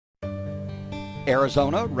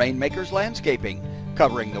Arizona Rainmakers Landscaping,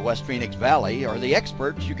 covering the West Phoenix Valley, are the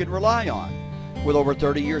experts you can rely on. With over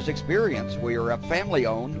 30 years experience, we are a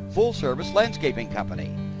family-owned, full-service landscaping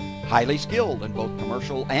company. Highly skilled in both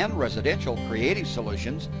commercial and residential creative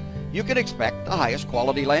solutions, you can expect the highest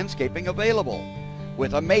quality landscaping available.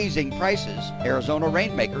 With amazing prices, Arizona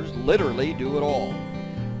Rainmakers literally do it all.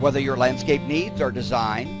 Whether your landscape needs are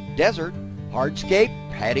design, desert, hardscape,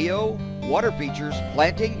 patio, water features,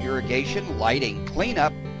 planting, irrigation, lighting,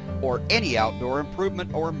 cleanup, or any outdoor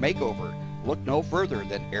improvement or makeover, look no further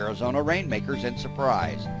than Arizona Rainmakers in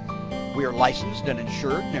Surprise. We are licensed and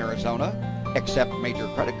insured in Arizona, accept major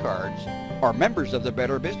credit cards, are members of the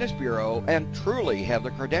Better Business Bureau, and truly have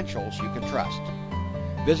the credentials you can trust.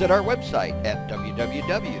 Visit our website at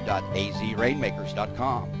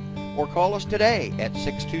www.azrainmakers.com or call us today at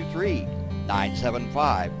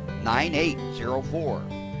 623-975-9804.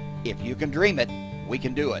 If you can dream it, we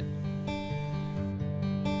can do it.